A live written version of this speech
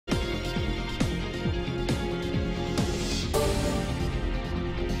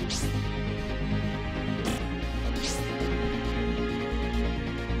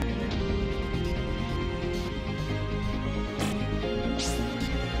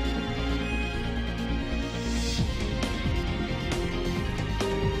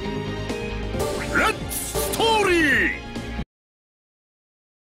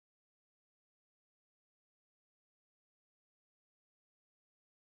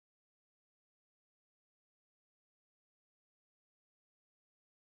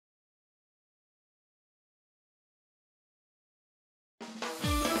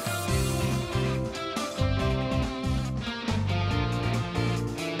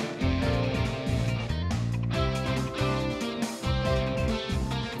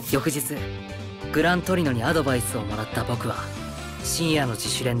翌日グラントリノにアドバイスをもらった僕は深夜の自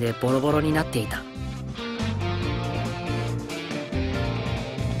主練でボロボロになっていた。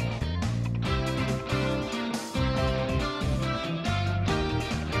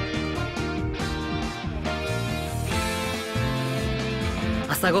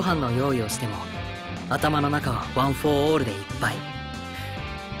朝ごはんの用意をしても頭の中はワン・フォー・オールでいっぱい。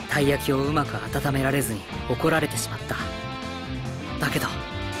たい焼きをうまく温められずに怒られてしまった。だけど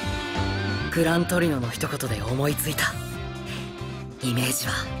グラントリノの一言で思いついた。イメージ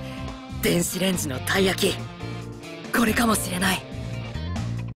は電子レンジのたい焼き、これかもしれない。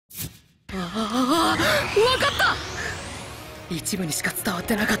分かった。一部にしか伝わっ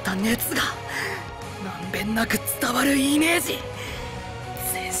てなかった熱がまんべんなく伝わるイメージ。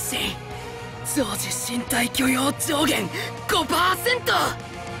全身常時身体許容上限 5%。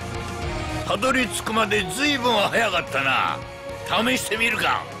 たどり着くまで随分早かったな。試してみる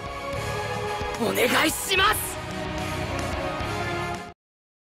か。お願いします。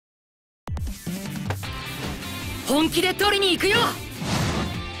本気で取りに行くよ。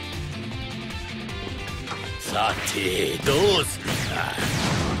さてどうするか。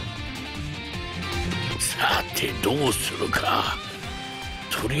さてどうするか。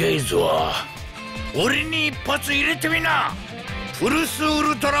とりあえずは俺に一発入れてみな。プルスウ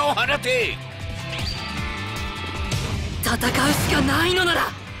ルトラを放て。戦うしかないのなら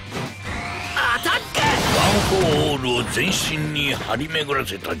アタック。ワン・フォー・オールを全身に張り巡ら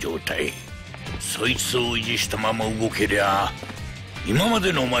せた状態。そいつを維持したまま動けりゃ今ま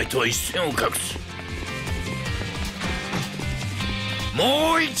でのお前とは一線を画す。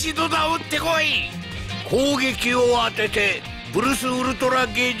もう一度だ。撃ってこい。攻撃を当ててプルスウルトラ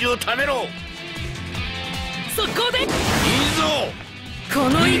ゲージをためろ。そこでいいぞ。こ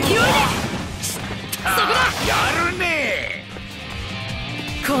の勢いでそこだ。やるね。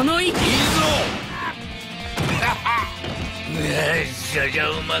この勢い。いいぞ。じゃじゃ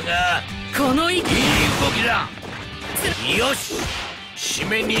馬がこの勢い。いい動きだ。よし、締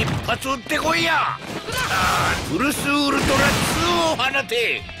めに一発撃ってこいや。プルスウルトラ2を放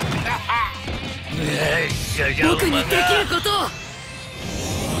て。じゃじゃ馬が僕にできることを。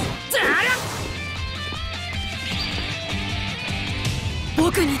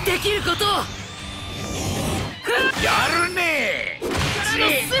僕にできることをやるね。力の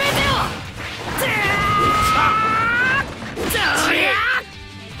全てを。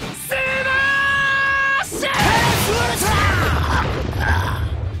スマッシュ。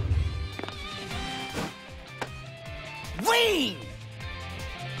ウィン。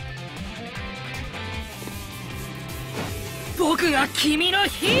僕が君の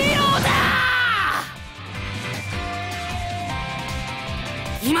ヒーローだ。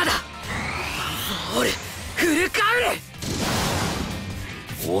今だ。ボールフルカウ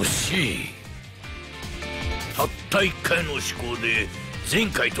ル。惜しい。たった一回の思考で前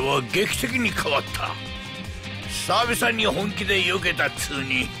回とは劇的に変わった。久々に本気で避けた2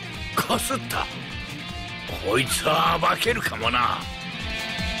にかすった。こいつは化けるかもな。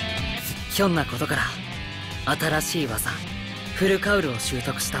ひょんなことから新しい技フルカウルを習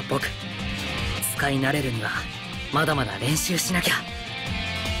得した僕。使い慣れるにはまだまだ練習しなきゃ。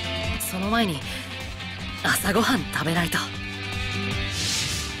その前に朝ごはん食べないと。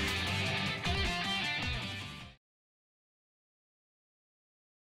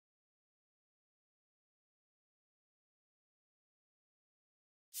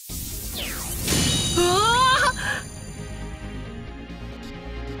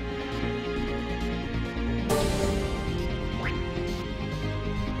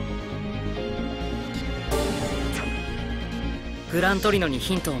グラントリノに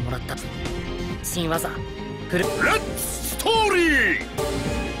ヒントをもらった新技フルレッツストーリー。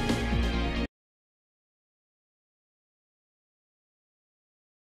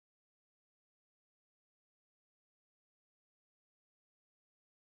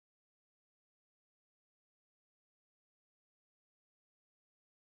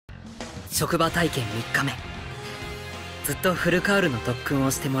職場体験3日目。ずっとフルカウルの特訓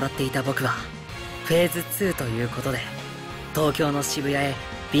をしてもらっていた僕はフェーズ2ということで東京の渋谷へ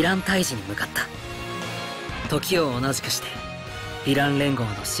ヴィラン退治に向かった。時を同じくしてヴィラン連合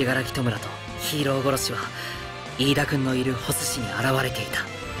の信楽戸村とヒーロー殺しは飯田君のいるホス市に現れていた。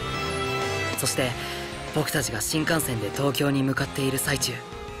そして僕たちが新幹線で東京に向かっている最中、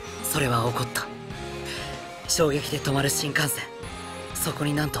それは起こった。衝撃で止まる新幹線、そこ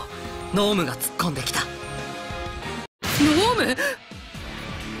になんとノームが突っ込んできた。ノーム？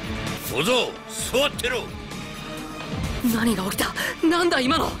小僧、座ってろ。何が起きた？なんだ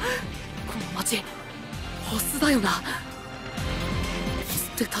今の。この町ホスだよな。ホ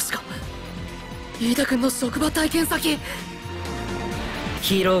スって確か飯田君の職場体験先。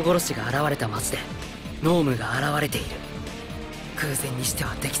ヒーロー殺しが現れた町でノームが現れている。偶然にして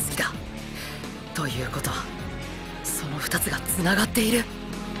は出来すぎだ。ということはその2つがつながっている。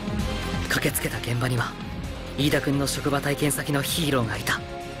駆けつけた現場には飯田君の職場体験先のヒーローがいた。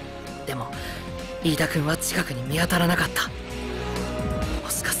でも飯田君は近くに見当たらなかった。も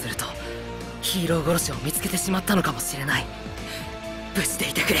しかするとヒーロー殺しを見つけてしまったのかもしれない。無事で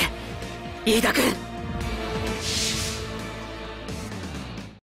いてくれ飯田君。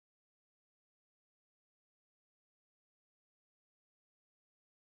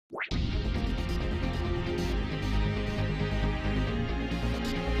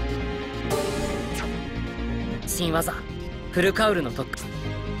新技フルカウルの特訓。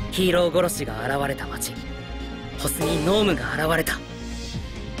ヒーロー殺しが現れた町ホスにノームが現れた。ホ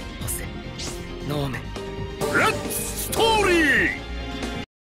ス、ノーム、レッツストーリー。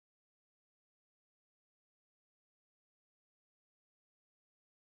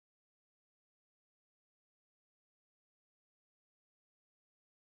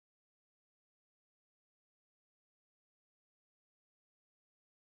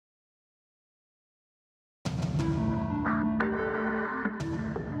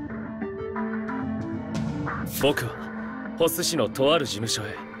僕はホス市のとある事務所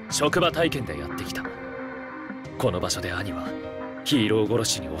へ職場体験でやってきた。この場所で兄はヒーロー殺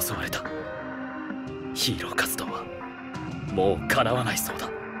しに襲われた。ヒーロー活動はもう叶わないそう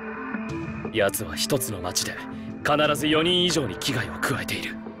だ。奴は一つの町で必ず4人以上に危害を加えてい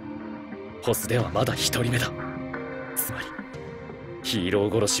る。ホスではまだ1人目だ。つまりヒーロ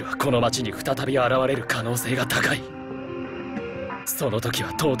ー殺しはこの町に再び現れる可能性が高い。その時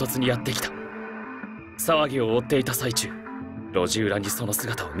は唐突にやってきた。騒ぎを追っていた最中、路地裏にその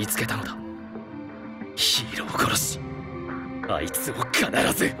姿を見つけたのだ。ヒーロー殺し、あいつを必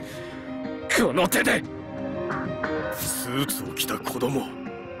ずこの手で。スーツを着た子供、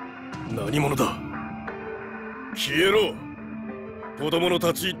何者だ。消えろ。子供の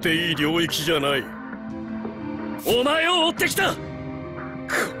立ち入っていい領域じゃない。お前を追ってきた。こ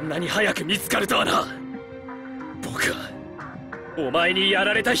んなに早く見つかるとはな。僕はお前にや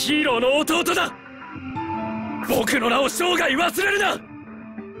られたヒーローの弟だ。僕の名を生涯忘れるな。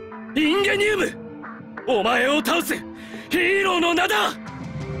インゲニウム、お前を倒すヒーローの名だ。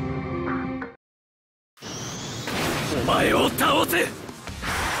お前を倒せ。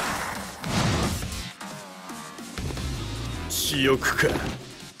私欲か、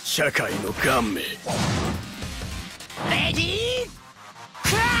社会の顔面。レディー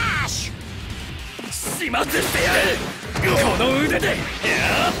クラッシュ。始末してやる。この腕で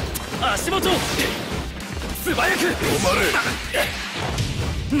足元素早く。止ま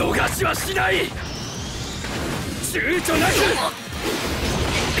れ。逃しはしない。躊躇なく。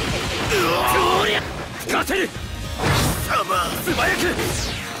そりゃ勝てる。素早く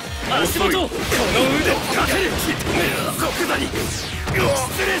足元。この腕勝てる。即座に失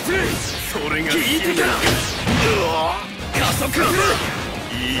礼する。それが引いてから加速する。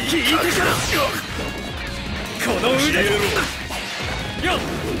引いてからこの腕。よっ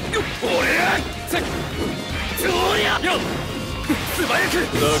俺やそりゃよっ素早く。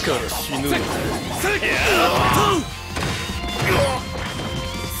だから死ぬんだ。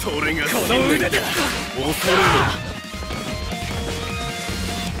それがこの腕で恐れ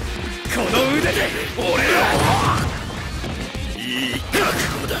この腕で俺らろ。いい覚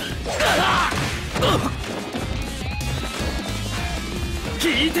悟だ。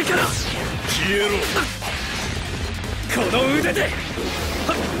引いてから消えろ。この腕で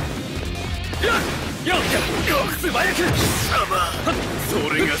よっ素早く。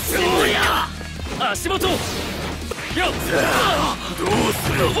それが死そりゃ足元よっどう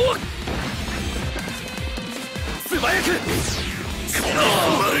する。素早くこの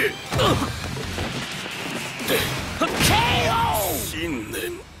信念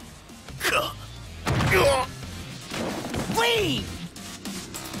か。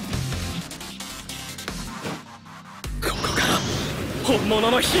ここから本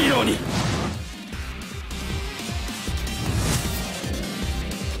物のヒーローに。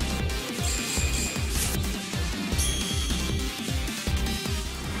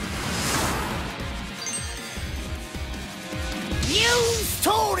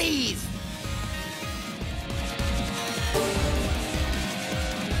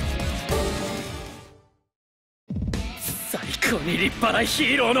最高に立派なヒ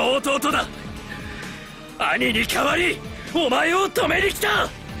ーローの弟だ。兄に代わりお前を止めに来た。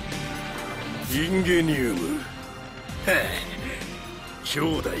インゲニウム。はあ、兄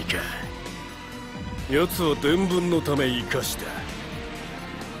弟か。奴は伝聞のため生かした。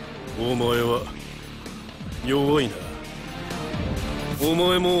お前は弱いな。お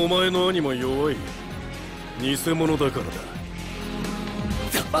前もお前の兄も弱い。偽物だからだ。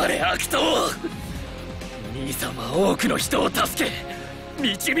黙れ悪党。兄さんは多くの人を助け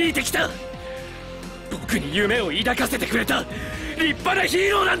導いてきた。僕に夢を抱かせてくれた立派なヒ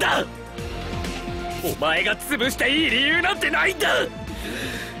ーローなんだ。お前が潰していい理由なんてないんだ。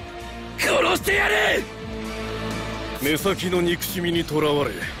殺してやれ。目先の憎しみにとらわ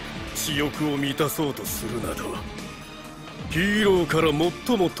れ私欲を満たそうとするなどヒーローから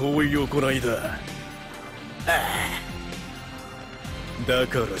最も遠い行いだ。だ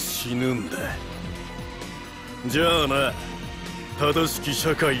から死ぬんだ。じゃあな、正しき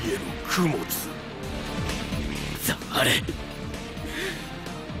社会への供物。黙れ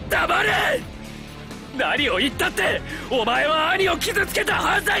黙れ。何を言ったってお前は兄を傷つけた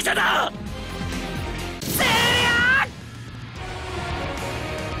犯罪者だ。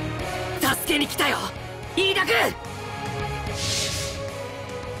助けに来たよ飯田君。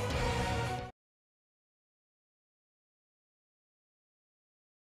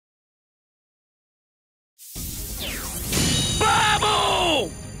バーボ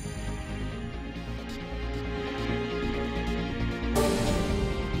ー。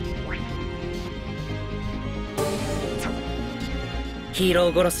ヒーロ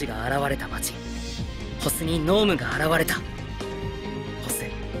ー殺しが現れた町、ホスにノームが現れた。ホス、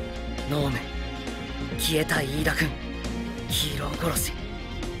ノーム、消えた飯田君、ヒーロー殺し。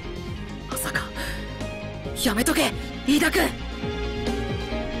まさかやめとけ飯田君。